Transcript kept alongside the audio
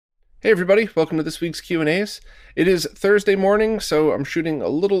Hey everybody, welcome to this week's Q&As. It is Thursday morning, so I'm shooting a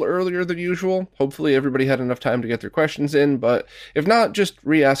little earlier than usual. Hopefully everybody had enough time to get their questions in, but if not, just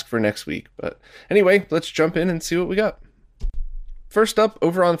re-ask for next week. But anyway, let's jump in and see what we got. First up,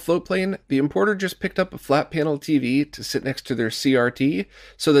 over on Floatplane, the importer just picked up a flat panel TV to sit next to their CRT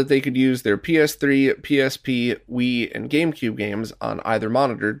so that they could use their PS3, PSP, Wii, and GameCube games on either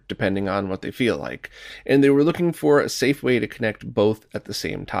monitor, depending on what they feel like. And they were looking for a safe way to connect both at the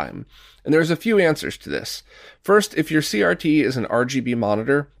same time. And there's a few answers to this. First, if your CRT is an RGB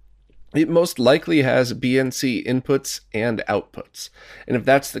monitor, it most likely has BNC inputs and outputs. And if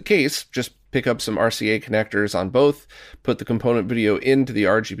that's the case, just pick up some RCA connectors on both, put the component video into the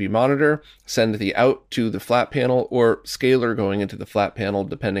RGB monitor, send the out to the flat panel, or scaler going into the flat panel,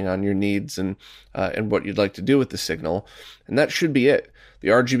 depending on your needs and what you'd like to do with the signal. And that should be it. The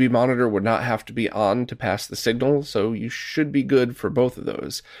RGB monitor would not have to be on to pass the signal, so you should be good for both of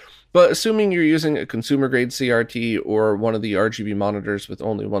those. But assuming you're using a consumer-grade CRT or one of the RGB monitors with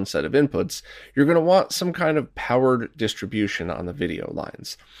only one set of inputs, you're going to want some kind of powered distribution on the video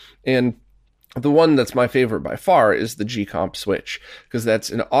lines. And the one that's my favorite by far is the G-Comp switch, because that's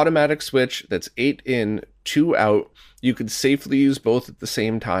an automatic switch that's 8 in, 2 out. You could safely use both at the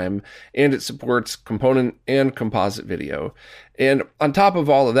same time, and it supports component and composite video. And on top of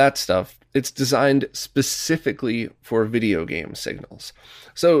all of that stuff, it's designed specifically for video game signals.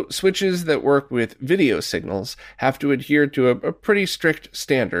 So switches that work with video signals have to adhere to a pretty strict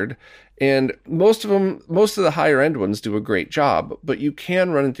standard, and most of the higher end ones do a great job, but you can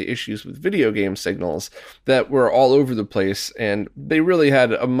run into issues with video game signals that were all over the place, and they really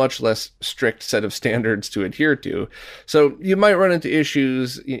had a much less strict set of standards to adhere to. So you might run into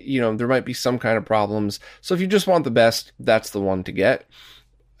issues, there might be some kind of problems. So if you just want the best, that's the one to get.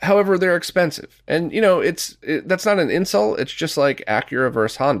 However, they're expensive. And, that's not an insult. It's just like Acura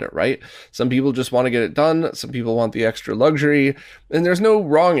versus Honda, right? Some people just want to get it done. Some people want the extra luxury. And there's no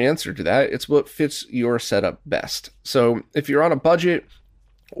wrong answer to that. It's what fits your setup best. So if you're on a budget,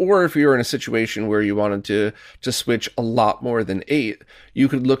 or if you're in a situation where you wanted to switch a lot more than 8, you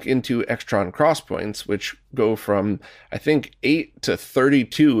could look into Extron crosspoints, which go from, I think, 8 to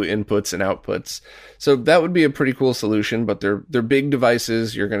 32 inputs and outputs. So that would be a pretty cool solution, but they're big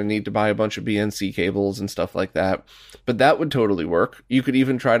devices. You're going to need to buy a bunch of BNC cables and stuff like that. But that would totally work. You could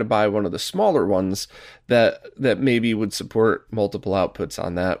even try to buy one of the smaller ones that maybe would support multiple outputs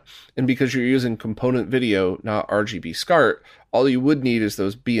on that. And because you're using component video, not RGB SCART, all you would need is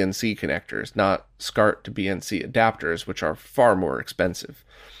those BNC connectors, not SCART to BNC adapters, which are far more expensive.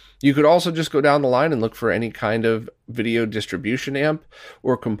 You could also just go down the line and look for any kind of video distribution amp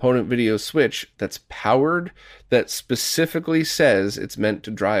or component video switch that's powered, that specifically says it's meant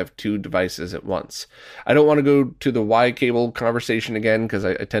to drive 2 devices at once. I don't want to go to the Y cable conversation again, because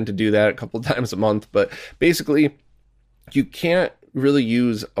I tend to do that a couple times a month, but basically you can't really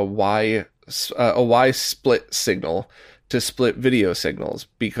use a Y split signal to split video signals,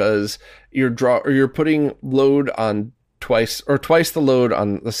 because you're putting load on twice the load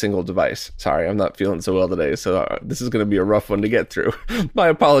on a single device. Sorry, I'm not feeling so well today, so this is going to be a rough one to get through. My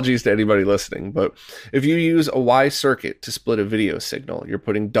apologies to anybody listening, but if you use a Y circuit to split a video signal, you're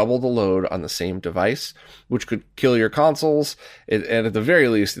putting double the load on the same device, which could kill your consoles, and at the very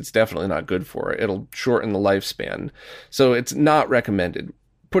least, it's definitely not good for it. It'll shorten the lifespan, so it's not recommended.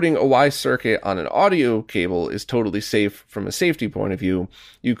 Putting a Y circuit on an audio cable is totally safe from a safety point of view.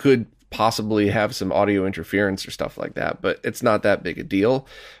 You could possibly have some audio interference or stuff like that, but it's not that big a deal.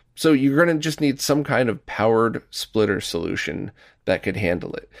 So you're going to just need some kind of powered splitter solution that could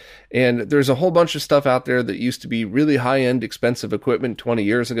handle it. And there's a whole bunch of stuff out there that used to be really high-end, expensive equipment 20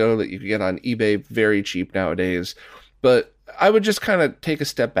 years ago that you could get on eBay very cheap nowadays. But I would just kind of take a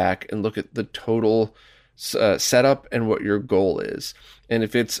step back and look at the total setup and what your goal is. And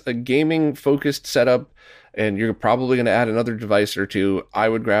if it's a gaming focused setup and you're probably going to add another device or two, I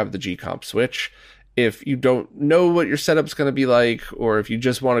would grab the G-Comp switch. If you don't know what your setup's going to be like, or if you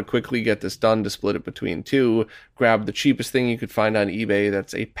just want to quickly get this done to split it between 2, grab the cheapest thing you could find on eBay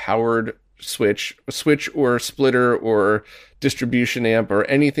that's a powered switch or splitter or distribution amp or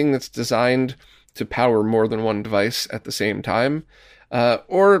anything that's designed to power more than one device at the same time.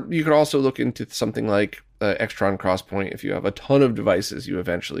 Or you could also look into something like Extron Crosspoint if you have a ton of devices you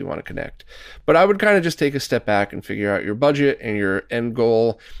eventually want to connect. But I would kind of just take a step back and figure out your budget and your end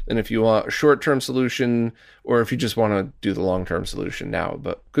goal, and if you want a short-term solution or if you just want to do the long-term solution now.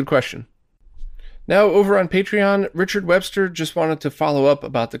 But good question. Now, over on Patreon, Richard Webster just wanted to follow up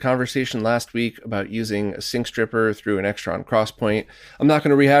about the conversation last week about using a sync stripper through an Extron Crosspoint. I'm not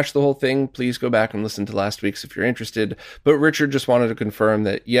going to rehash the whole thing. Please go back and listen to last week's if you're interested. But Richard just wanted to confirm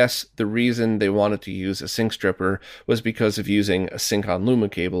that, yes, the reason they wanted to use a sync stripper was because of using a sync on Luma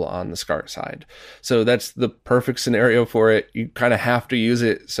cable on the SCART side. So that's the perfect scenario for it. You kind of have to use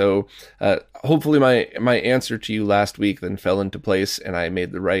it. So hopefully my answer to you last week then fell into place and I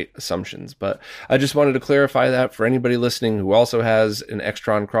made the right assumptions. But I just wanted to clarify that for anybody listening who also has an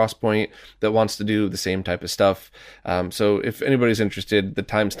Extron Crosspoint that wants to do the same type of stuff. So if anybody's interested, the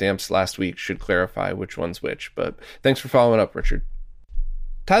timestamps last week should clarify which one's which. But thanks for following up, Richard.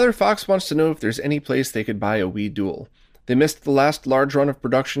 Tyler Fox wants to know if there's any place they could buy a Wii Dual. They missed the last large run of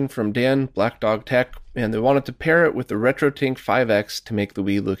production from Dan, Black Dog Tech, and they wanted to pair it with the RetroTink 5X to make the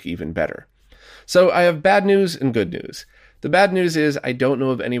Wii look even better. So I have bad news and good news. The bad news is I don't know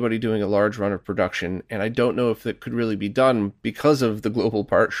of anybody doing a large run of production, and I don't know if it could really be done because of the global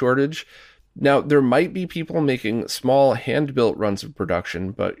part shortage. Now, there might be people making small hand-built runs of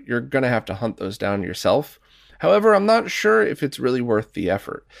production, but you're going to have to hunt those down yourself. However, I'm not sure if it's really worth the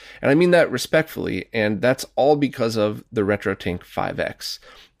effort. And I mean that respectfully, and that's all because of the RetroTink 5X.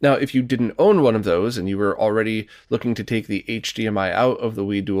 Now, if you didn't own one of those and you were already looking to take the HDMI out of the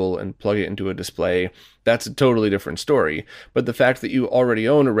Wii Dual and plug it into a display, that's a totally different story. But the fact that you already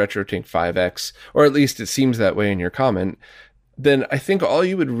own a RetroTink 5X, or at least it seems that way in your comment, then I think all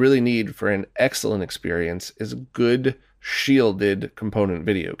you would really need for an excellent experience is good shielded component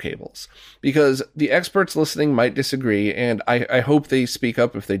video cables, because the experts listening might disagree, and I hope they speak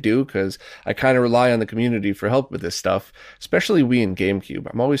up if they do, because I kind of rely on the community for help with this stuff, especially Wii and GameCube.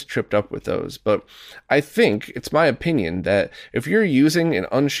 I'm always tripped up with those, but I think it's my opinion that if you're using an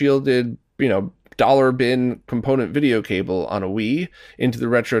unshielded, dollar bin component video cable on a Wii into the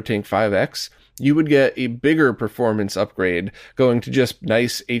RetroTink 5X, you would get a bigger performance upgrade going to just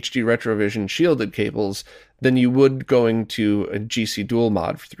nice HD Retrovision shielded cables than you would going to a GC Dual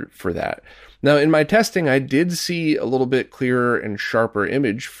mod for that. Now, in my testing, I did see a little bit clearer and sharper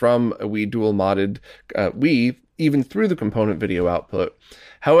image from a Wii Dual modded Wii, even through the component video output.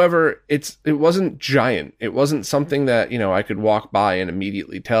 However, it wasn't giant. It wasn't something that, I could walk by and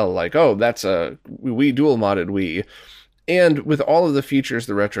immediately tell, like, oh, that's a Wii Dual modded Wii. And with all of the features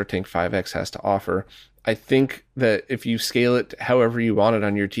the RetroTink 5X has to offer, I think that if you scale it however you want it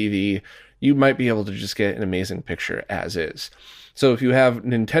on your TV, you might be able to just get an amazing picture as is. So if you have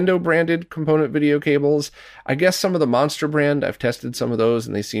Nintendo branded component video cables, I guess some of the Monster brand, I've tested some of those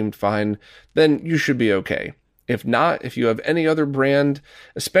and they seemed fine, then you should be okay. If not, if you have any other brand,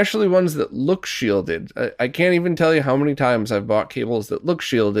 especially ones that look shielded, I can't even tell you how many times I've bought cables that look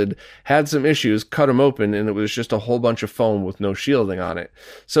shielded, had some issues, cut them open, and it was just a whole bunch of foam with no shielding on it.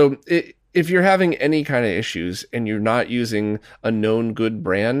 So if you're having any kind of issues and you're not using a known good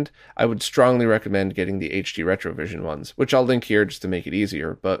brand, I would strongly recommend getting the HD Retrovision ones, which I'll link here just to make it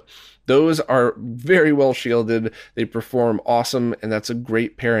easier. But those are very well shielded. They perform awesome, and that's a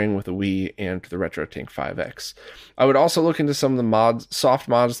great pairing with the Wii and the RetroTink 5X. I would also look into some of the soft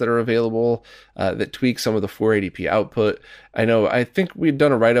mods that are available that tweak some of the 480p output. I think we'd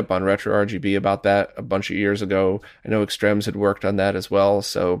done a write-up on RetroRGB about that a bunch of years ago. I know Extrems had worked on that as well,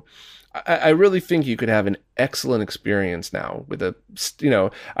 so I really think you could have an excellent experience now with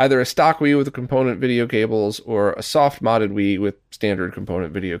either a stock Wii with component video cables or a soft modded Wii with standard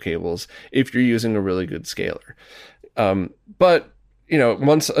component video cables if you're using a really good scaler. But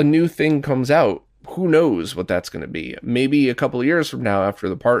once a new thing comes out, who knows what that's going to be? Maybe a couple of years from now, after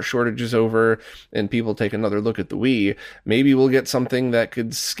the part shortage is over and people take another look at the Wii, maybe we'll get something that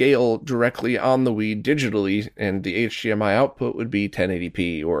could scale directly on the Wii digitally, and the HDMI output would be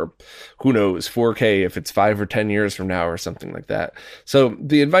 1080p, or who knows, 4K if it's 5 or 10 years from now or something like that. So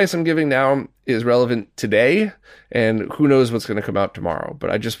the advice I'm giving now is relevant today, and who knows what's going to come out tomorrow. But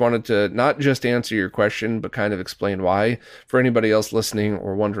I just wanted to not just answer your question, but kind of explain why for anybody else listening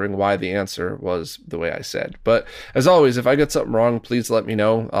or wondering why the answer was the way I said. But as always, if I get something wrong, please let me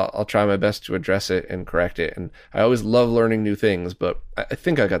know. I'll try my best to address it and correct it. And I always love learning new things, but I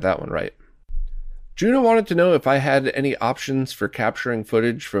think I got that one right. Juno wanted to know if I had any options for capturing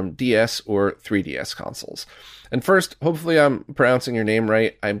footage from DS or 3DS consoles. And first, hopefully I'm pronouncing your name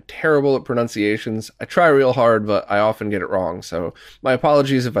right. I'm terrible at pronunciations. I try real hard, but I often get it wrong, so my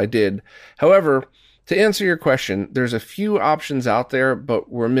apologies if I did. However, to answer your question, there's a few options out there, but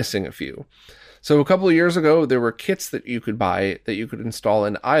we're missing a few. So a couple of years ago, there were kits that you could buy that you could install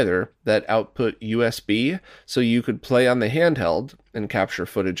in either that output USB, so you could play on the handheld and capture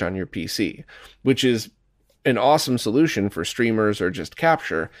footage on your PC, which is an awesome solution for streamers or just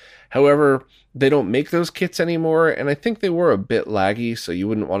capture. However, they don't make those kits anymore, and I think they were a bit laggy, so you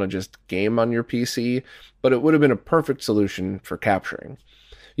wouldn't want to just game on your PC, but it would have been a perfect solution for capturing.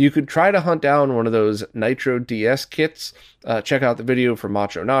 You could try to hunt down one of those Nitro DS kits. Check out the video from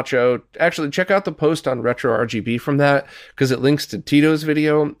Macho Nacho. Actually, check out the post on Retro RGB from that, because it links to Tito's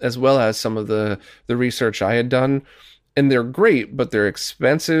video, as well as some of the research I had done. And they're great, but they're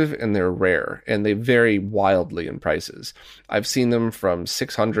expensive and they're rare, and they vary wildly in prices. I've seen them from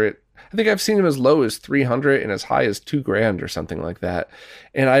 600. I think I've seen them as low as 300 and as high as $2,000 or something like that.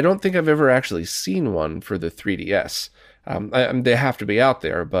 And I don't think I've ever actually seen one for the 3DS. They have to be out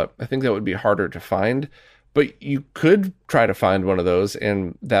there, but I think that would be harder to find. But you could try to find one of those,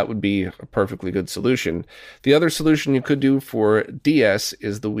 and that would be a perfectly good solution. The other solution you could do for DS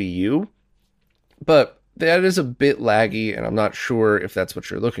is the Wii U, but that is a bit laggy, and I'm not sure if that's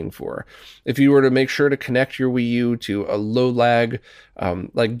what you're looking for. If you were to make sure to connect your Wii U to a low lag,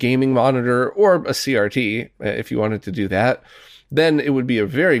 like gaming monitor or a CRT, if you wanted to do that, then it would be a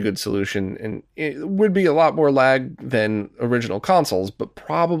very good solution, and it would be a lot more lag than original consoles, but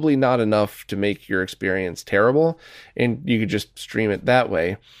probably not enough to make your experience terrible, and you could just stream it that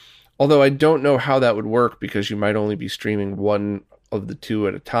way. Although I don't know how that would work, because you might only be streaming one of the two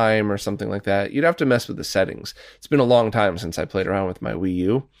at a time or something like that. You'd have to mess with the settings. It's been a long time since I played around with my Wii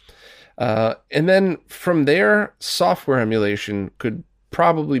U. And then from there, software emulation could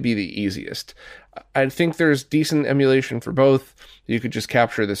probably be the easiest. I think there's decent emulation for both. You could just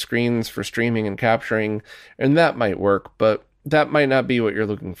capture the screens for streaming and capturing, and that might work, but that might not be what you're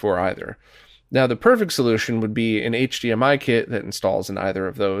looking for either. Now, the perfect solution would be an HDMI kit that installs in either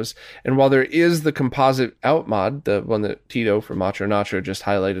of those. And while there is the composite out mod, the one that Tito from Macho Nacho just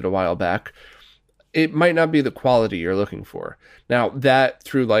highlighted a while back, it might not be the quality you're looking for. Now, that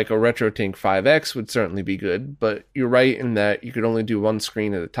through like a RetroTink 5X would certainly be good, but you're right in that you could only do one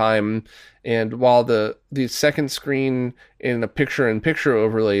screen at a time. And while the second screen in a picture-in-picture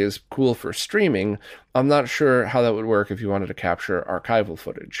overlay is cool for streaming, I'm not sure how that would work if you wanted to capture archival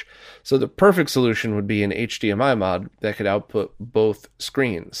footage. So the perfect solution would be an HDMI mod that could output both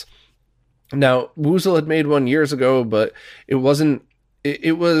screens. Now, Woozle had made one years ago, but it wasn't.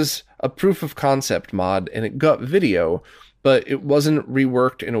 It was a proof of concept mod, and it got video, but it wasn't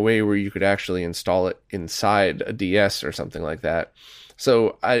reworked in a way where you could actually install it inside a DS or something like that.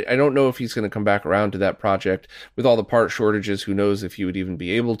 So I don't know if he's going to come back around to that project. With all the part shortages, who knows if he would even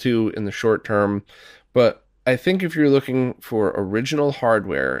be able to in the short term. But I think if you're looking for original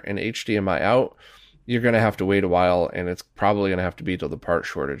hardware and HDMI out, you're going to have to wait a while, and it's probably going to have to be till the part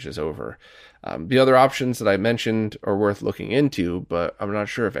shortage is over. The other options that I mentioned are worth looking into, but I'm not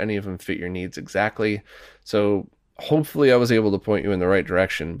sure if any of them fit your needs exactly. So hopefully I was able to point you in the right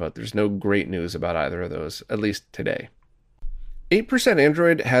direction, but there's no great news about either of those, at least today. 8%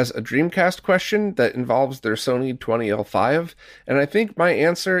 Android has a Dreamcast question that involves their Sony 20L5, and I think my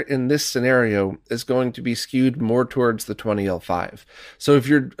answer in this scenario is going to be skewed more towards the 20L5. So if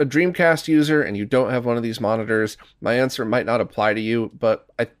you're a Dreamcast user and you don't have one of these monitors, my answer might not apply to you, but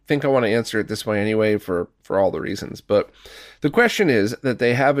I think I want to answer it this way anyway for all the reasons. But the question is that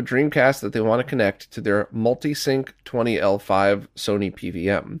they have a Dreamcast that they want to connect to their multi-sync 20L5 Sony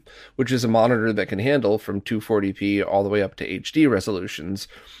PVM, which is a monitor that can handle from 240p all the way up to HD resolutions.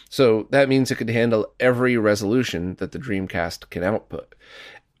 So that means it could handle every resolution that the Dreamcast can output.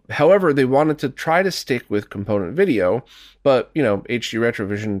 However, they wanted to try to stick with component video, but, HD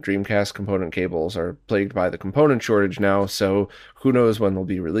Retrovision Dreamcast component cables are plagued by the component shortage now, so who knows when they'll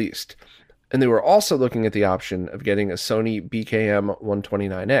be released. And they were also looking at the option of getting a Sony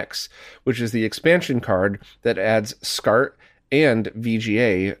BKM129X, which is the expansion card that adds SCART and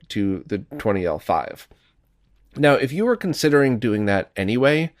VGA to the 20L5. Now, if you were considering doing that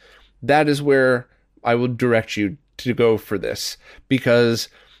anyway, that is where I would direct you to go for this, because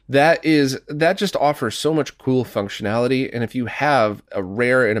that just offers so much cool functionality, and if you have a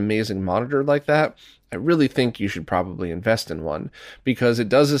rare and amazing monitor like that, I really think you should probably invest in one, because it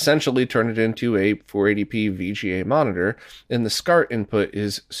does essentially turn it into a 480p VGA monitor, and the SCART input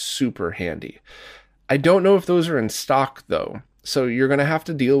is super handy. I don't know if those are in stock, though, so you're going to have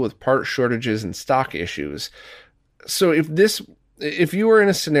to deal with part shortages and stock issues. So if you were in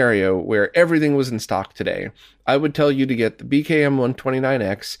a scenario where everything was in stock today, I would tell you to get the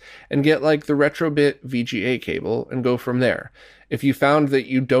BKM129X and get like the Retrobit VGA cable and go from there. If you found that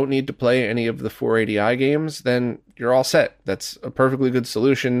you don't need to play any of the 480i games, then you're all set. That's a perfectly good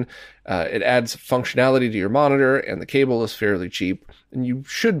solution. It adds functionality to your monitor, and the cable is fairly cheap, and you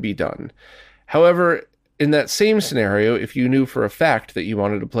should be done. However, in that same scenario, if you knew for a fact that you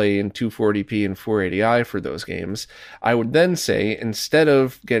wanted to play in 240p and 480i for those games, I would then say, instead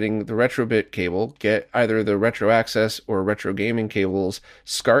of getting the Retrobit cable, get either the Retro Access or Retro Gaming Cable's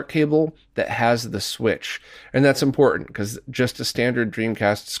SCART cable that has the switch. And that's important because just a standard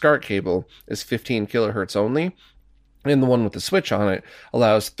Dreamcast SCART cable is 15 kilohertz only. And the one with the switch on it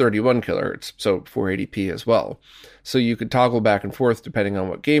allows 31 kilohertz, so 480p as well. So you could toggle back and forth depending on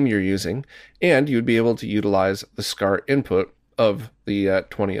what game you're using, and you'd be able to utilize the SCART input of the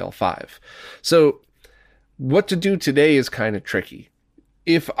 20L5. So what to do today is kind of tricky.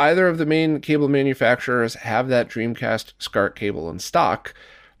 If either of the main cable manufacturers have that Dreamcast SCART cable in stock,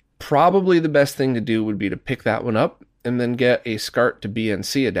 probably the best thing to do would be to pick that one up and then get a SCART to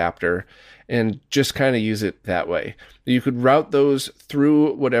BNC adapter and just kind of use it that way. You could route those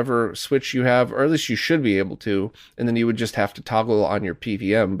through whatever switch you have, or at least you should be able to, and then you would just have to toggle on your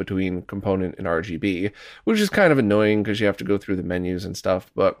PVM between component and RGB, which is kind of annoying because you have to go through the menus and stuff,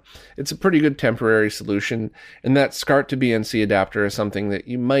 but it's a pretty good temporary solution, and that SCART to BNC adapter is something that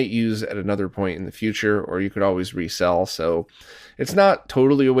you might use at another point in the future, or you could always resell, so it's not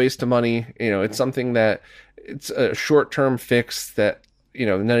totally a waste of money. It's something that it's a short-term fix that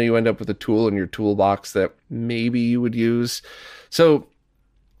then you end up with a tool in your toolbox that maybe you would use. So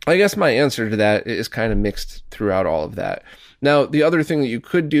I guess my answer to that is kind of mixed throughout all of that. Now, the other thing that you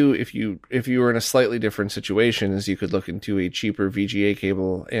could do if you were in a slightly different situation is you could look into a cheaper VGA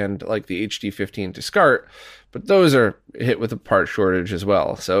cable and like the HD15 to SCART, but those are hit with a part shortage as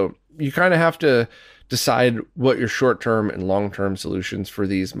well. So you kind of have to decide what your short-term and long-term solutions for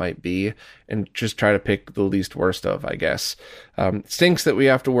these might be and just try to pick the least worst of, I guess. It stinks that we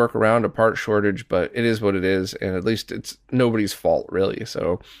have to work around a part shortage, but it is what it is, and at least it's nobody's fault, really.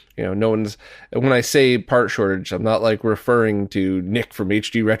 So, no one's... When I say part shortage, I'm not, like, referring to Nick from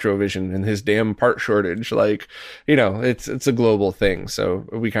HD Retrovision and his damn part shortage. Like, it's a global thing, so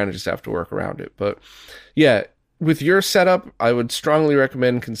we kind of just have to work around it. But, yeah, with your setup, I would strongly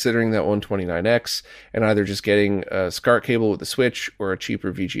recommend considering that 129X and either just getting a SCART cable with a switch or a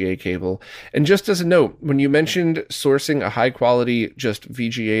cheaper VGA cable. And just as a note, when you mentioned sourcing a high quality just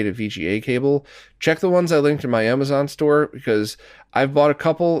VGA to VGA cable, check the ones I linked in my Amazon store because I've bought a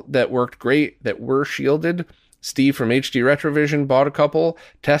couple that worked great that were shielded. Steve from HD Retrovision bought a couple,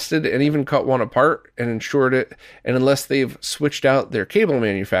 tested, and even cut one apart and insured it. And unless they've switched out their cable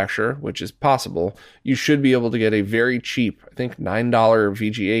manufacturer, which is possible, you should be able to get a very cheap, I think $9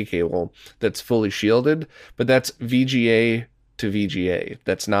 VGA cable that's fully shielded, but that's VGA to VGA.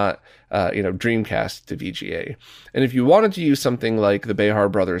 That's not, Dreamcast to VGA. And if you wanted to use something like the Behar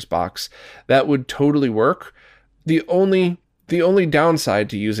Brothers box, that would totally work. The only downside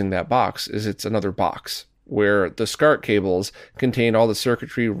to using that box is it's another box, where the SCART cables contain all the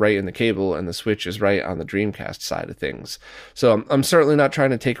circuitry right in the cable and the switch is right on the Dreamcast side of things. So I'm certainly not trying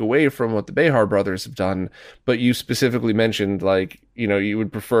to take away from what the Behar brothers have done, but you specifically mentioned you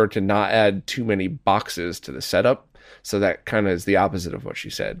would prefer to not add too many boxes to the setup. So that kind of is the opposite of what she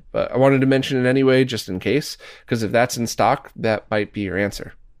said. But I wanted to mention it anyway, just in case, because if that's in stock, that might be your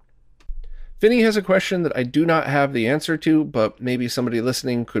answer. Vinny has a question that I do not have the answer to, but maybe somebody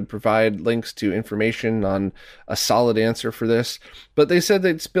listening could provide links to information on a solid answer for this. But they said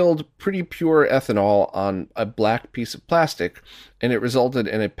they'd spilled pretty pure ethanol on a black piece of plastic, and it resulted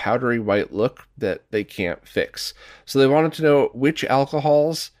in a powdery white look that they can't fix. So they wanted to know which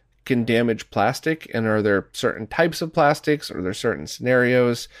alcohols can damage plastic, and are there certain types of plastics, or are there certain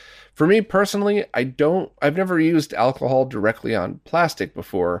scenarios? For me personally, I've never used alcohol directly on plastic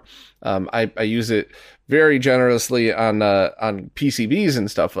before. I use it very generously on PCBs and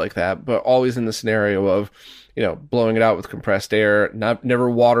stuff like that, but always in the scenario of, blowing it out with compressed air, never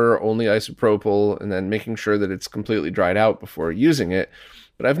water, only isopropyl, and then making sure that it's completely dried out before using it.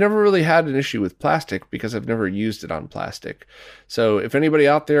 But I've never really had an issue with plastic because I've never used it on plastic. So if anybody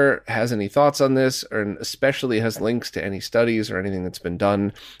out there has any thoughts on this, or especially has links to any studies or anything that's been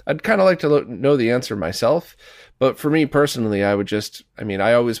done, I'd kind of like to know the answer myself. But for me personally, I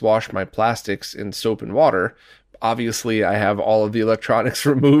always wash my plastics in soap and water. Obviously, I have all of the electronics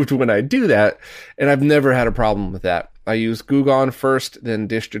removed when I do that, and I've never had a problem with that. I use Goo Gone first, then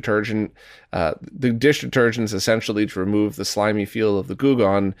dish detergent. The dish detergent is essentially to remove the slimy feel of the Goo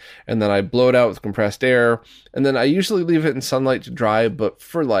Gone, and then I blow it out with compressed air, and then I usually leave it in sunlight to dry, but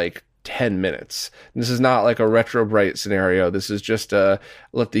for like 10 minutes. This is not like a retro bright scenario. This is just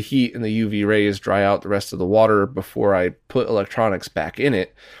let the heat and the UV rays dry out the rest of the water before I put electronics back in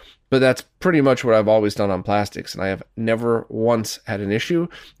it. But that's pretty much what I've always done on plastics, and I have never once had an issue,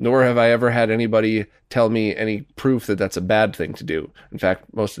 nor have I ever had anybody tell me any proof that that's a bad thing to do. In fact,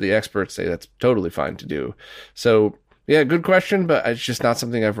 most of the experts say that's totally fine to do. So, yeah, good question, but it's just not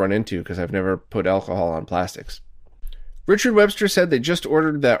something I've run into because I've never put alcohol on plastics. Richard Webster said they just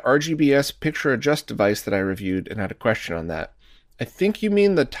ordered that RGBS picture adjust device that I reviewed and had a question on that. I think you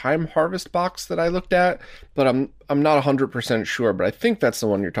mean the Time Harvest box that I looked at, but I'm not 100% sure, but I think that's the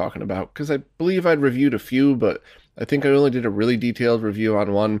one you're talking about, because I believe I'd reviewed a few, but I think I only did a really detailed review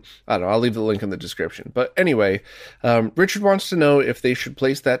on one. I don't know, I'll leave the link in the description. But anyway, Richard wants to know if they should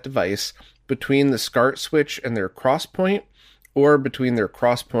place that device between the SCART switch and their cross point, or between their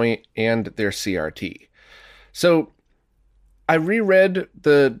cross point and their CRT. So I reread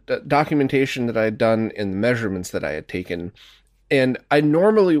the documentation that I had done in the measurements that I had taken, and I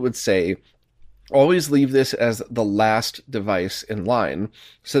normally would say, always leave this as the last device in line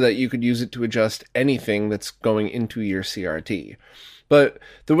so that you could use it to adjust anything that's going into your CRT. But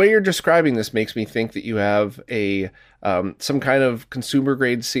the way you're describing this makes me think that you have some kind of consumer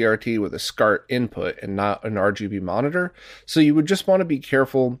grade CRT with a SCART input and not an RGB monitor. So you would just want to be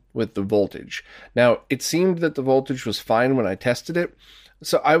careful with the voltage. Now, it seemed that the voltage was fine when I tested it.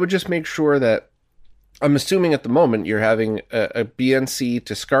 So I would just make sure that, I'm assuming at the moment you're having a BNC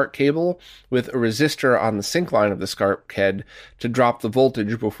to SCART cable with a resistor on the sync line of the SCART head to drop the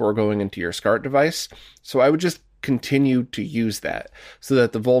voltage before going into your SCART device. So I would just continue to use that so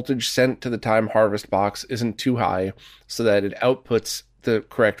that the voltage sent to the Time Harvest box isn't too high so that it outputs the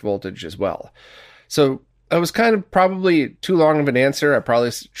correct voltage as well. So that was kind of probably too long of an answer. I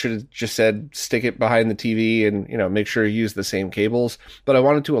probably should have just said stick it behind the TV and, make sure you use the same cables. But I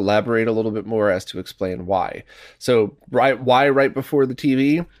wanted to elaborate a little bit more as to explain why. So why right before the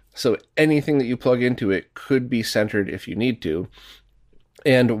TV? So anything that you plug into it could be centered if you need to.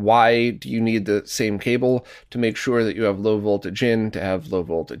 And why do you need the same cable? To make sure that you have low voltage in to have low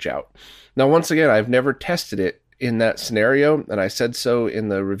voltage out. Now, once again, I've never tested it in that scenario, and I said so in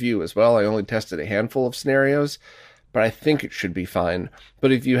the review as well. I only tested a handful of scenarios, but I think it should be fine.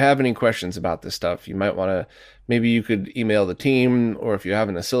 But if you have any questions about this stuff, you might want to, maybe you could email the team, or if you have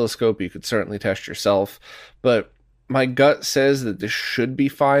an oscilloscope, you could certainly test yourself. But my gut says that this should be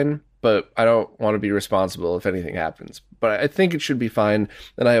fine, but I don't want to be responsible if anything happens. But I think it should be fine,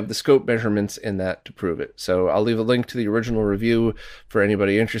 and I have the scope measurements in that to prove it. So I'll leave a link to the original review for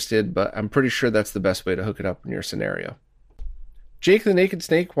anybody interested, but I'm pretty sure that's the best way to hook it up in your scenario. Jake the Naked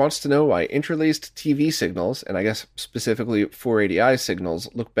Snake wants to know why interlaced TV signals, and I guess specifically 480i signals,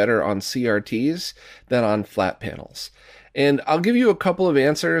 look better on CRTs than on flat panels. And I'll give you a couple of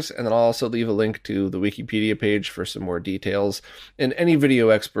answers, and then I'll also leave a link to the Wikipedia page for some more details. And any video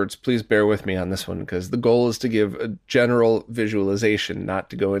experts, please bear with me on this one, because the goal is to give a general visualization, not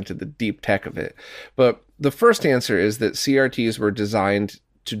to go into the deep tech of it. But the first answer is that CRTs were designed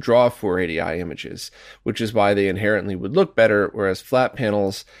to draw 480i images, which is why they inherently would look better, whereas flat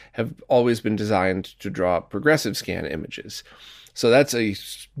panels have always been designed to draw progressive scan images. So that's a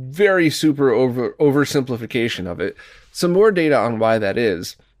very super oversimplification of it. Some more data on why that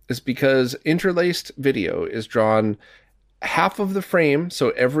is because interlaced video is drawn half of the frame, so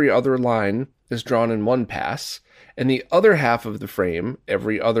every other line is drawn in one pass, and the other half of the frame,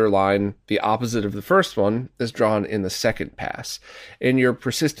 every other line, the opposite of the first one, is drawn in the second pass. And your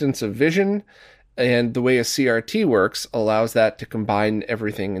persistence of vision and the way a CRT works allows that to combine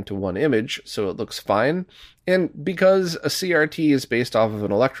everything into one image, so it looks fine. And because a CRT is based off of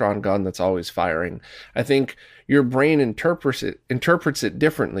an electron gun that's always firing, I think your brain interprets it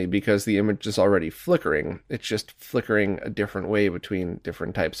differently because the image is already flickering. It's just flickering a different way between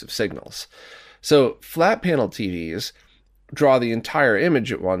different types of signals. So flat panel TVs draw the entire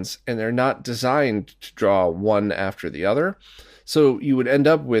image at once, and they're not designed to draw one after the other. So you would end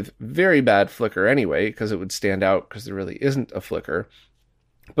up with very bad flicker anyway, because it would stand out because there really isn't a flicker.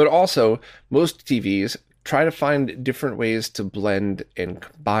 But also, most TVs try to find different ways to blend and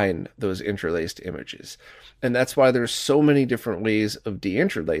combine those interlaced images. And that's why there's so many different ways of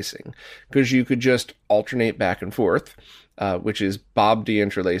deinterlacing, because you could just alternate back and forth, which is Bob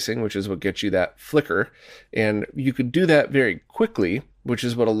deinterlacing, which is what gets you that flicker. And you could do that very quickly, which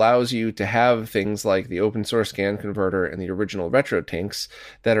is what allows you to have things like the open source scan converter and the original RetroTinks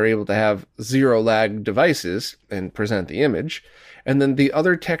that are able to have zero lag devices and present the image. And then the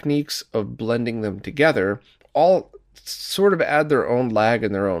other techniques of blending them together all sort of add their own lag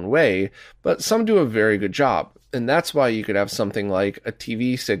in their own way, but some do a very good job. And that's why you could have something like a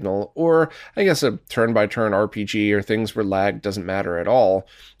TV signal, or I guess a turn-by-turn RPG, or things where lag doesn't matter at all.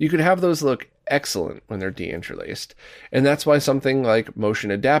 You could have those look excellent when they're deinterlaced. And that's why something like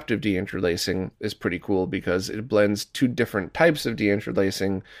motion adaptive deinterlacing is pretty cool, because it blends two different types of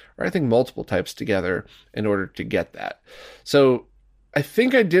deinterlacing, or I think multiple types together, in order to get that. So I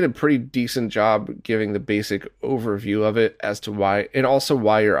think I did a pretty decent job giving the basic overview of it as to why, and also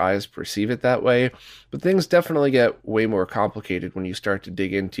why your eyes perceive it that way. But things definitely get way more complicated when you start to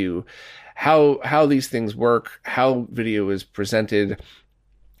dig into how these things work, how video is presented,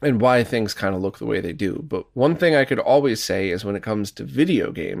 and why things kind of look the way they do. But one thing I could always say is, when it comes to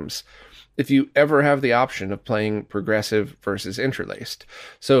video games, if you ever have the option of playing progressive versus interlaced,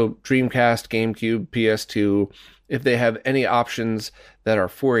 so Dreamcast, GameCube, PS2, if they have any options that are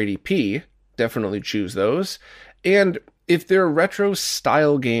 480p, definitely choose those. And if there are retro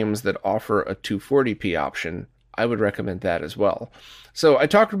style games that offer a 240p option, I would recommend that as well. So I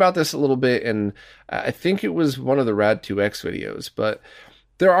talked about this a little bit, and I think it was one of the Rad2X videos, but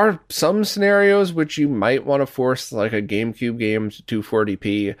there are some scenarios which you might want to force like a GameCube game to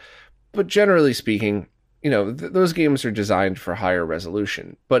 240p, but generally speaking, those games are designed for higher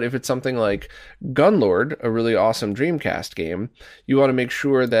resolution. But if it's something like Gunlord, a really awesome Dreamcast game, you want to make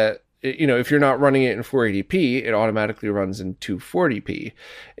sure that, if you're not running it in 480p, it automatically runs in 240p.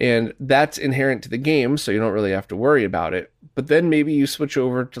 And that's inherent to the game, so you don't really have to worry about it. But then maybe you switch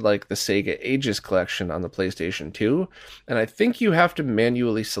over to like the Sega Ages collection on the PlayStation 2, and I think you have to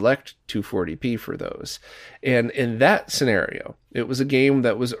manually select 240p for those. And in that scenario, it was a game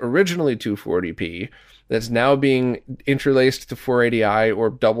that was originally 240p, that's now being interlaced to 480i or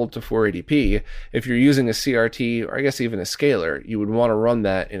doubled to 480p. If you're using a CRT, or I guess even a scaler, you would want to run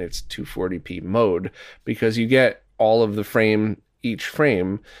that in its 240p mode, because you get all of the each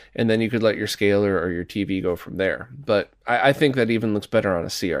frame, and then you could let your scaler or your TV go from there. But I think that even looks better on a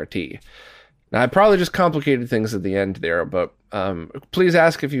CRT. Now, I probably just complicated things at the end there, but please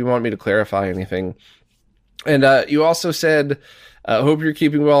ask if you want me to clarify anything. And you also said, hope you're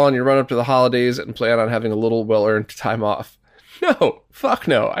keeping well on your run up to the holidays and plan on having a little well-earned time off. No, fuck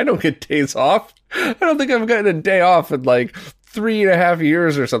no. I don't get days off. I don't think I've gotten a day off in like 3.5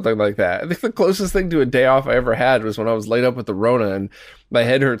 years or something like that. I think the closest thing to a day off I ever had was when I was laid up with the Rona and my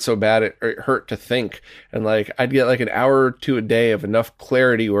head hurt so bad it hurt to think. And like I'd get like an hour or two a day of enough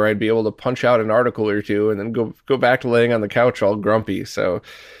clarity where I'd be able to punch out an article or two and then go back to laying on the couch all grumpy. So,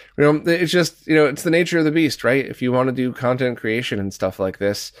 it's just, it's the nature of the beast, right? If you want to do content creation and stuff like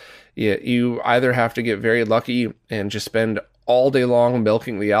this, you either have to get very lucky and just spend all day long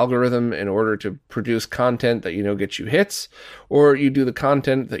milking the algorithm in order to produce content that gets you hits, or you do the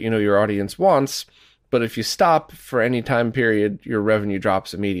content that your audience wants, but if you stop for any time period, your revenue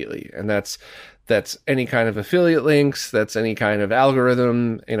drops immediately. And that's any kind of affiliate links, that's any kind of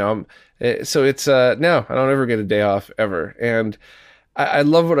algorithm, so it's no, I don't ever get a day off ever. And I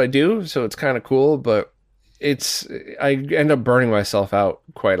love what I do, so it's kind of cool, but I end up burning myself out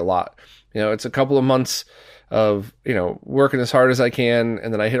quite a lot. It's a couple of months of, working as hard as I can,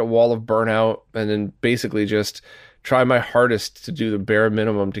 and then I hit a wall of burnout, and then basically just try my hardest to do the bare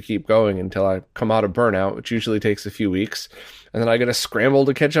minimum to keep going until I come out of burnout, which usually takes a few weeks. And then I got to scramble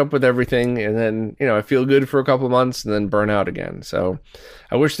to catch up with everything, and then, I feel good for a couple of months and then burn out again. So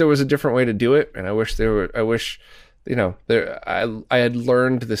I wish there was a different way to do it, and I wish I had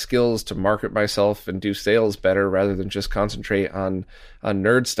learned the skills to market myself and do sales better rather than just concentrate on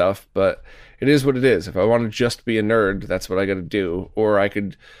nerd stuff. But it is what it is. If I want to just be a nerd, that's what I got to do. Or I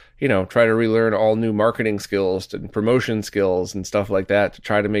could, try to relearn all new marketing skills and promotion skills and stuff like that to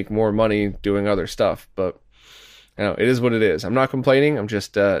try to make more money doing other stuff. But it is what it is. I'm not complaining. I'm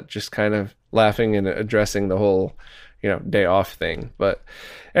just kind of laughing and addressing the whole day off thing. But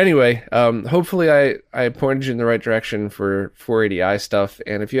anyway, hopefully I pointed you in the right direction for 480i stuff.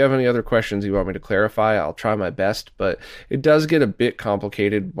 And if you have any other questions you want me to clarify, I'll try my best, but it does get a bit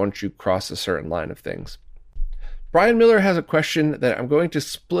complicated once you cross a certain line of things. Brian Miller has a question that I'm going to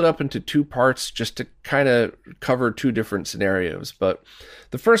split up into two parts just to kind of cover two different scenarios. But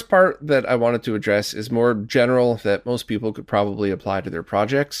the first part that I wanted to address is more general, that most people could probably apply to their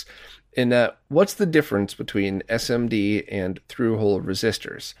projects. In that, what's the difference between SMD and through-hole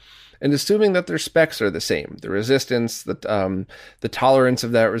resistors? And assuming that their specs are the same, the resistance, the tolerance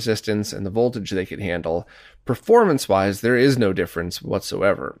of that resistance, and the voltage they can handle, performance-wise, there is no difference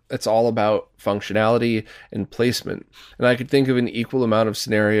whatsoever. It's all about functionality and placement. And I could think of an equal amount of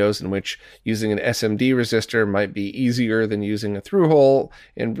scenarios in which using an SMD resistor might be easier than using a through-hole,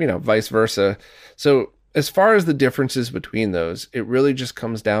 and vice versa. So as far as the differences between those, it really just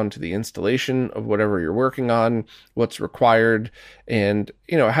comes down to the installation of whatever you're working on, what's required, and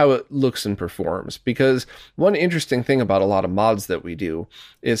how it looks and performs. Because one interesting thing about a lot of mods that we do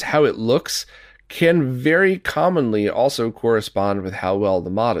is how it looks can very commonly also correspond with how well the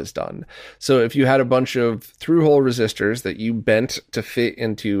mod is done. So if you had a bunch of through-hole resistors that you bent to fit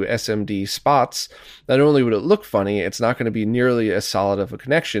into SMD spots, not only would it look funny, it's not going to be nearly as solid of a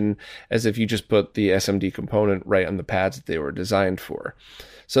connection as if you just put the SMD component right on the pads that they were designed for.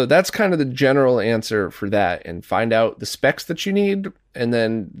 So that's kind of the general answer for that, and find out the specs that you need, and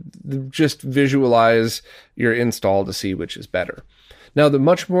then just visualize your install to see which is better. Now, the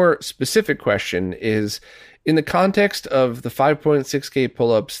much more specific question is, in the context of the 5.6K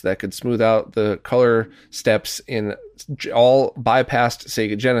pull-ups that could smooth out the color steps in all bypassed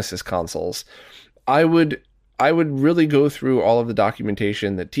Sega Genesis consoles, I would really go through all of the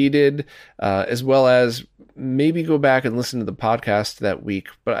documentation that T did, as well as maybe go back and listen to the podcast that week.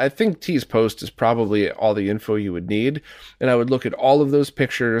 But I think T's post is probably all the info you would need. And I would look at all of those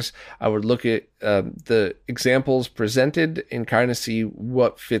pictures. I would look at the examples presented and kind of see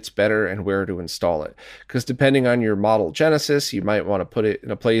what fits better and where to install it. Because depending on your model Genesis, you might want to put it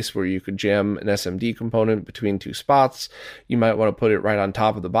in a place where you could jam an SMD component between two spots. You might want to put it right on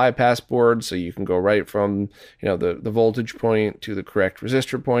top of the bypass board so you can go right from the voltage point to the correct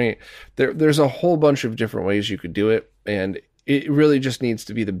resistor point. There's a whole bunch of different ways you could do it, and it really just needs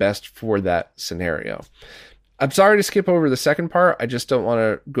to be the best for that scenario. I'm sorry to skip over the second part. I just don't want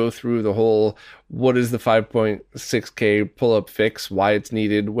to go through the whole what is the 5.6K pull-up fix, why it's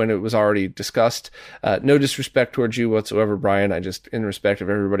needed, when it was already discussed. No disrespect towards you whatsoever, Brian. I just, in respect of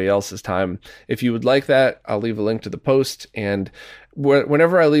everybody else's time, if you would like that, I'll leave a link to the post. And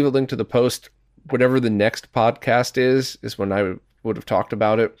whenever I leave a link to the post, whatever the next podcast is when I would have talked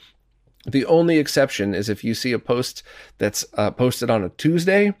about it. The only exception is if you see a post that's posted on a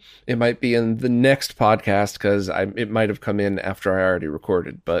Tuesday, it might be in the next podcast because it might have come in after I already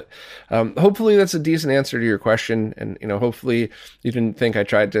recorded. But hopefully that's a decent answer to your question. And, hopefully you didn't think I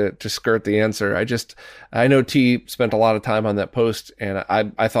tried to skirt the answer. I know T spent a lot of time on that post, and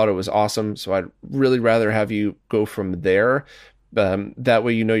I thought it was awesome. So I'd really rather have you go from there. That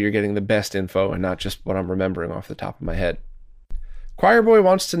way you're getting the best info and not just what I'm remembering off the top of my head. Choirboy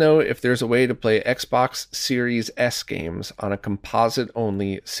wants to know if there's a way to play Xbox Series S games on a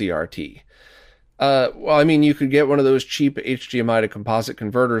composite-only CRT. You could get one of those cheap HDMI to composite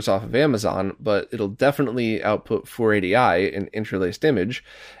converters off of Amazon, but it'll definitely output 480i, an interlaced image,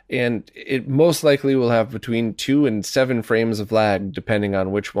 and it most likely will have between 2 and 7 frames of lag, depending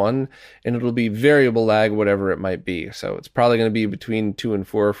on which one, and it'll be variable lag, whatever it might be. So it's probably going to be between 2 and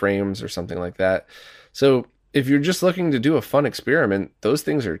 4 frames or something like that. So if you're just looking to do a fun experiment, those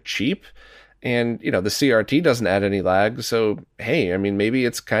things are cheap, and the CRT doesn't add any lag. So hey, maybe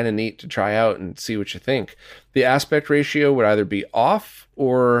it's kind of neat to try out and see what you think. The aspect ratio would either be off,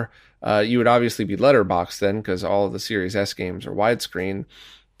 or you would obviously be letterbox then, because all of the Series S games are widescreen.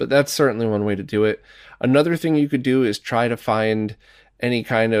 But that's certainly one way to do it. Another thing you could do is try to find any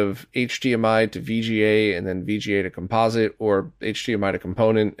kind of HDMI to VGA and then VGA to composite, or HDMI to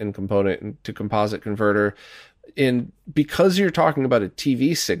component and component to composite converter. And because you're talking about a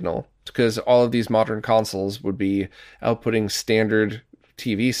TV signal, because all of these modern consoles would be outputting standard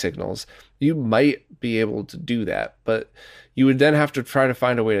TV signals, you might be able to do that, but you would then have to try to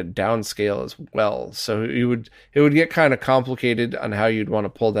find a way to downscale as well. So it would get kind of complicated on how you'd want to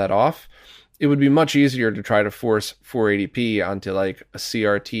pull that off. It would be much easier to try to force 480p onto like a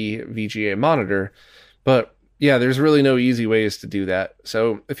CRT VGA monitor, but yeah, there's really no easy ways to do that.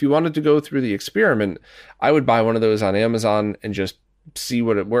 So if you wanted to go through the experiment, I would buy one of those on Amazon and just see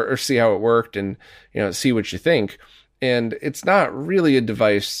how it worked, and see what you think. And it's not really a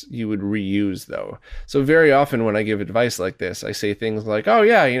device you would reuse, though. So very often when I give advice like this, I say things like, oh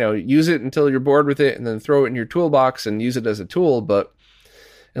yeah, use it until you're bored with it and then throw it in your toolbox and use it as a tool. But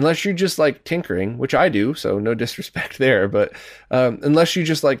unless you just like tinkering, which I do, so no disrespect there, but unless you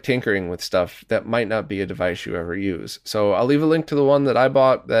just like tinkering with stuff, that might not be a device you ever use. So I'll leave a link to the one that I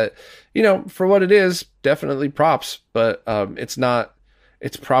bought that, for what it is, definitely props, but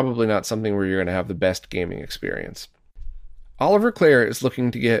it's probably not something where you're going to have the best gaming experience. Oliver Clare is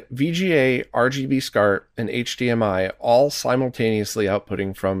looking to get VGA, RGB SCART, and HDMI all simultaneously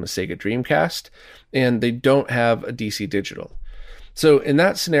outputting from a Sega Dreamcast, and they don't have a DC digital. So in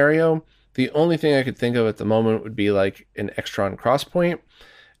that scenario, the only thing I could think of at the moment would be like an Extron Crosspoint.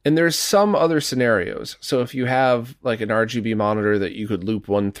 And there's some other scenarios. So if you have like an RGB monitor that you could loop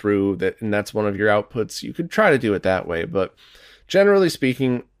one through, and that's one of your outputs, you could try to do it that way. But generally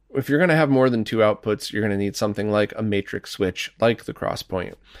speaking, if you're going to have more than 2 outputs, you're going to need something like a matrix switch, like the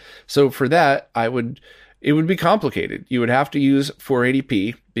Crosspoint. So for that, it would be complicated. You would have to use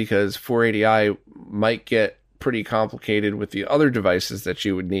 480p because 480i might get pretty complicated with the other devices that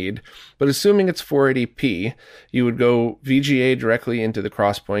you would need. But assuming it's 480p, you would go VGA directly into the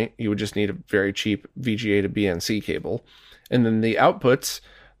Crosspoint. You would just need a very cheap VGA to BNC cable. And then the outputs,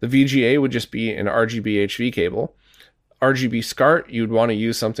 the VGA would just be an RGB HV cable. RGB SCART, you'd want to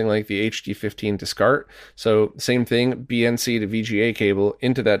use something like the HD15 to SCART. So same thing, BNC to VGA cable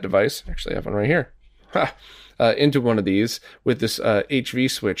into that device. Actually, I have one right here. Into one of these with this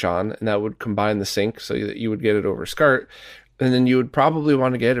HV switch on, and that would combine the sync so that you would get it over SCART. And then you would probably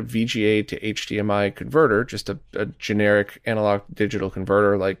want to get a VGA to HDMI converter, just a generic analog digital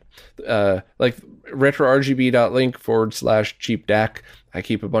converter like retrorgb.link/cheap DAC. I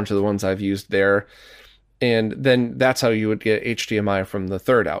keep a bunch of the ones I've used there. And then that's how you would get HDMI from the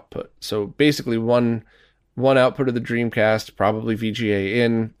third output. So basically one output of the Dreamcast, probably VGA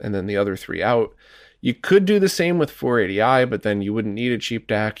in, and then the other 3 out. You could do the same with 480i, but then you wouldn't need a cheap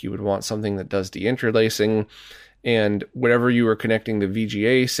DAC. You would want something that does deinterlacing, and whatever you were connecting the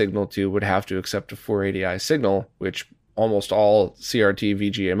VGA signal to would have to accept a 480i signal, which almost all CRT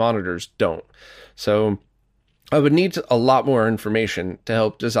VGA monitors don't. So I would need a lot more information to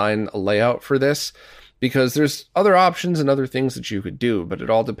help design a layout for this, because there's other options and other things that you could do, but it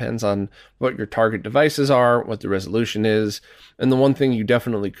all depends on what your target devices are, what the resolution is. And the one thing you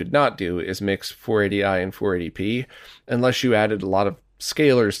definitely could not do is mix 480i and 480p unless you added a lot of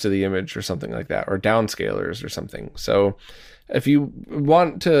scalers to the image or something like that, or downscalers or something. So if you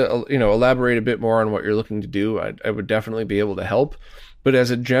want to, elaborate a bit more on what you're looking to do, I would definitely be able to help. But as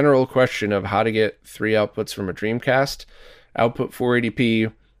a general question of how to get 3 outputs from a Dreamcast, output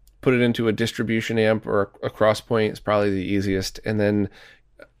 480p, put it into a distribution amp or a Crosspoint is probably the easiest, and then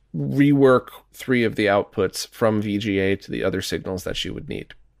rework 3 of the outputs from VGA to the other signals that you would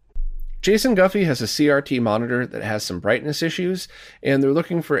need. Jason Guffey has a CRT monitor that has some brightness issues, and they're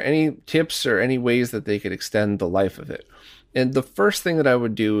looking for any tips or any ways that they could extend the life of it. And the first thing that I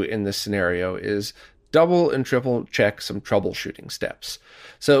would do in this scenario is double and triple check some troubleshooting steps.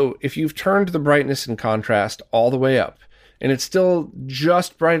 So if you've turned the brightness and contrast all the way up, and it's still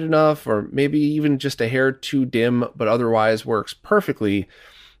just bright enough, or maybe even just a hair too dim, but otherwise works perfectly,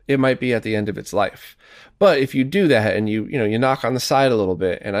 it might be at the end of its life. But if you do that and you knock on the side a little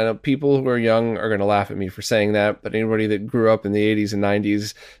bit, and I know people who are young are going to laugh at me for saying that, but anybody that grew up in the 80s and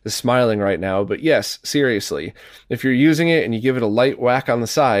 90s is smiling right now. But yes, seriously, if you're using it and you give it a light whack on the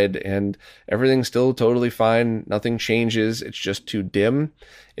side and everything's still totally fine, nothing changes, it's just too dim,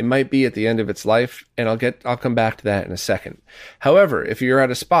 it might be at the end of its life, and I'll come back to that in a second. However, if you're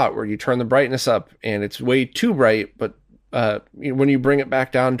at a spot where you turn the brightness up and it's way too bright, but when you bring it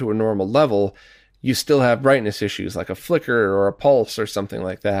back down to a normal level, you still have brightness issues like a flicker or a pulse or something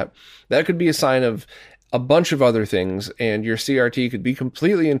like that, that could be a sign of a bunch of other things, and your CRT could be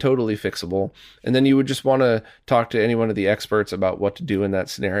completely and totally fixable. And then you would just want to talk to any one of the experts about what to do in that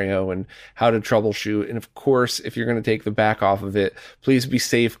scenario and how to troubleshoot. And of course, if you're going to take the back off of it, please be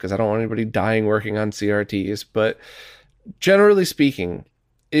safe, because I don't want anybody dying working on CRTs. But generally speaking,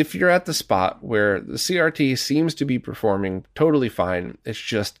 if you're at the spot where the CRT seems to be performing totally fine, it's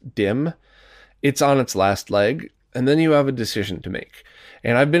just dim, it's on its last leg, and then you have a decision to make.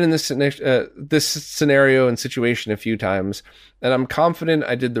 And I've been in this scenario and situation a few times, and I'm confident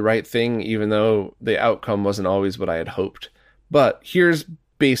I did the right thing, even though the outcome wasn't always what I had hoped. But here's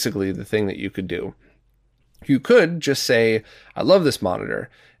basically the thing that you could do. You could just say, I love this monitor,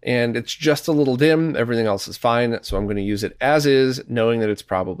 and it's just a little dim, everything else is fine, so I'm going to use it as is, knowing that it's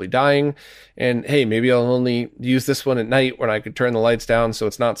probably dying. And hey, maybe I'll only use this one at night when I could turn the lights down so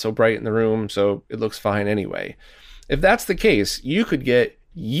it's not so bright in the room, so it looks fine anyway. If that's the case, you could get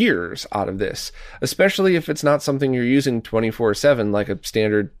years out of this, especially if it's not something you're using 24/7 like a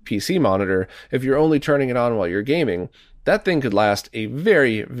standard PC monitor. If you're only turning it on while you're gaming, that thing could last a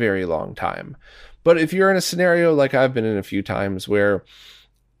very, very long time. But if you're in a scenario like I've been in a few times where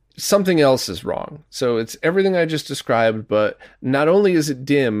something else is wrong, so it's everything I just described, but not only is it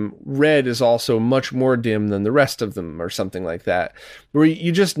dim, red is also much more dim than the rest of them, or something like that, where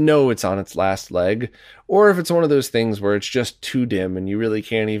you just know it's on its last leg. Or if it's one of those things where it's just too dim and you really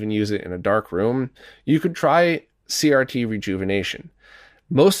can't even use it in a dark room, you could try CRT rejuvenation.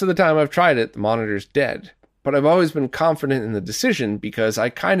 Most of the time I've tried it, the monitor's dead. but I've always been confident in the decision because I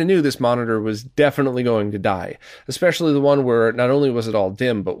kind of knew this monitor was definitely going to die, especially the one where not only was it all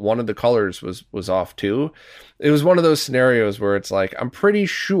dim, but one of the colors was off too. It was one of those scenarios where it's like, I'm pretty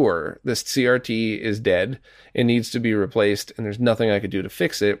sure this CRT is dead. It needs to be replaced, and there's nothing I could do to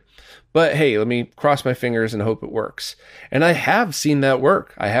fix it. But hey, let me cross my fingers and hope it works. And I have seen that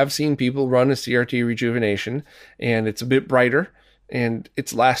work. I have seen people run a CRT rejuvenation, and it's a bit brighter, and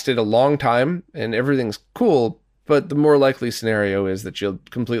it's lasted a long time, and everything's cool, but the more likely scenario is that you'll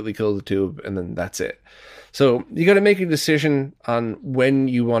completely kill the tube, and then that's it. So you got to make a decision on when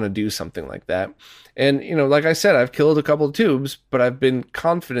you want to do something like that. And, like I said, I've killed a couple of tubes, but I've been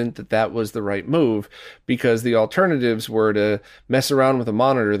confident that that was the right move because the alternatives were to mess around with a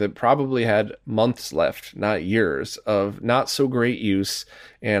monitor that probably had months left, not years, of not so great use.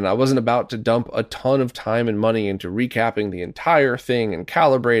 And I wasn't about to dump a ton of time and money into recapping the entire thing and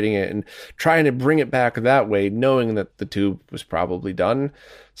calibrating it and trying to bring it back that way, knowing that the tube was probably done.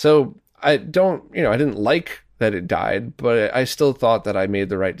 So I didn't like that it died, but I still thought that I made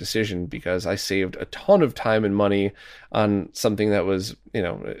the right decision because I saved a ton of time and money on something that was,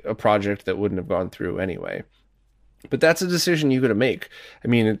 a project that wouldn't have gone through anyway. But that's a decision you got to make. I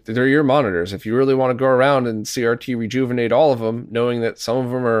mean, they're your monitors. If you really want to go around and CRT rejuvenate all of them, knowing that some of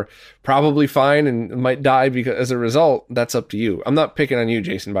them are probably fine and might die because as a result, that's up to you. I'm not picking on you,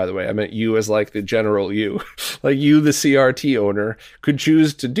 Jason, by the way. I meant you as like the general you. Like you, the CRT owner, could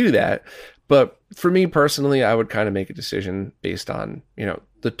choose to do that. But for me personally, I would kind of make a decision based on,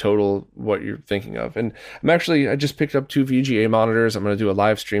 the total, what you're thinking of. And I just picked up 2 VGA monitors. I'm going to do a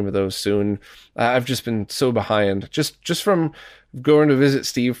live stream of those soon. I've just been so behind. Just from going to visit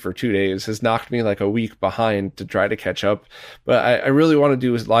Steve for 2 days has knocked me like a week behind to try to catch up. But I really want to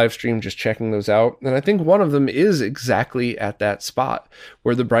do a live stream just checking those out. And I think one of them is exactly at that spot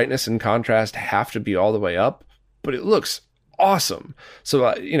where the brightness and contrast have to be all the way up, but it looks awesome. So,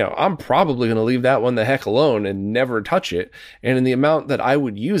 I'm probably going to leave that one the heck alone and never touch it. And in the amount that I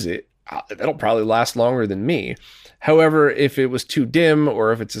would use it, that'll probably last longer than me. However, if it was too dim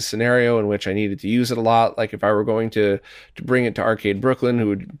or if it's a scenario in which I needed to use it a lot, like if I were going to bring it to Arcade Brooklyn, who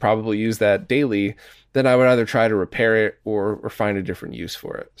would probably use that daily, then I would either try to repair it or find a different use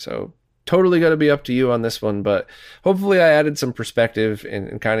for it. So totally got to be up to you on this one, but hopefully I added some perspective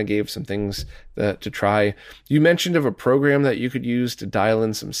and kind of gave some things to try. You mentioned of a program that you could use to dial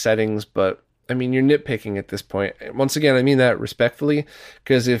in some settings, but I mean, you're nitpicking at this point. Once again, I mean that respectfully,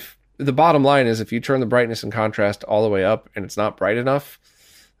 because if the bottom line is if you turn the brightness and contrast all the way up and it's not bright enough,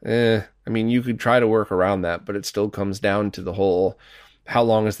 I mean, you could try to work around that, but it still comes down to the whole, how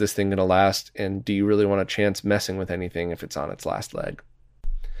long is this thing going to last? And do you really want a chance messing with anything if it's on its last leg?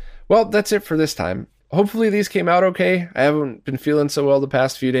 Well, that's it for this time. Hopefully these came out okay. I haven't been feeling so well the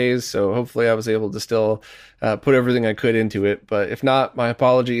past few days, so hopefully I was able to still put everything I could into it. But if not, my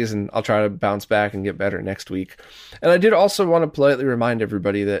apologies, and I'll try to bounce back and get better next week. And I did also want to politely remind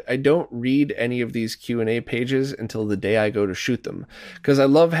everybody that I don't read any of these Q&A pages until the day I go to shoot them, because I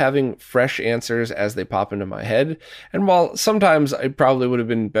love having fresh answers as they pop into my head. And while sometimes I probably would have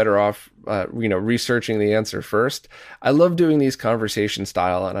been better off researching the answer first, I love doing these conversation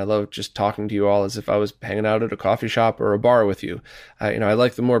style, and I love just talking to you all as if I was hanging out at a coffee shop or a bar with you. I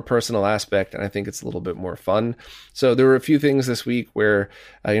like the more personal aspect, and I think it's a little bit more fun. So there were a few things this week where,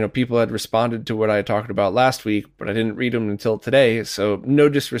 people had responded to what I talked about last week, but I didn't read them until today. So no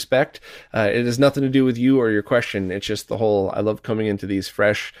disrespect. It has nothing to do with you or your question. It's just the whole, I love coming into these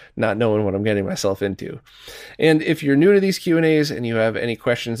fresh, not knowing what I'm getting myself into. And if you're new to these Q&As and you have any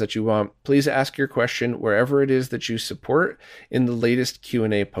questions that you want, please ask your question wherever it is that you support in the latest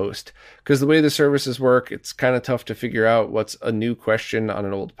Q&A post. Because the way the services work, it's kind of tough to figure out what's a new question on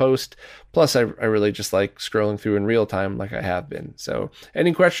an old post. Plus, I really just like scrolling through in real time like I have been. So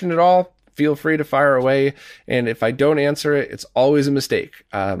any question at all, feel free to fire away. And if I don't answer it, it's always a mistake.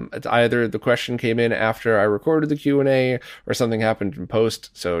 It's either the question came in after I recorded the Q&A or something happened in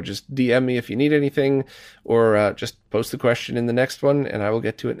post. So just DM me if you need anything, or just post the question in the next one and I will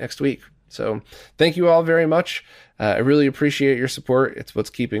get to it next week. So thank you all very much. I really appreciate your support. It's what's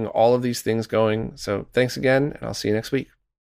keeping all of these things going. So thanks again, and I'll see you next week.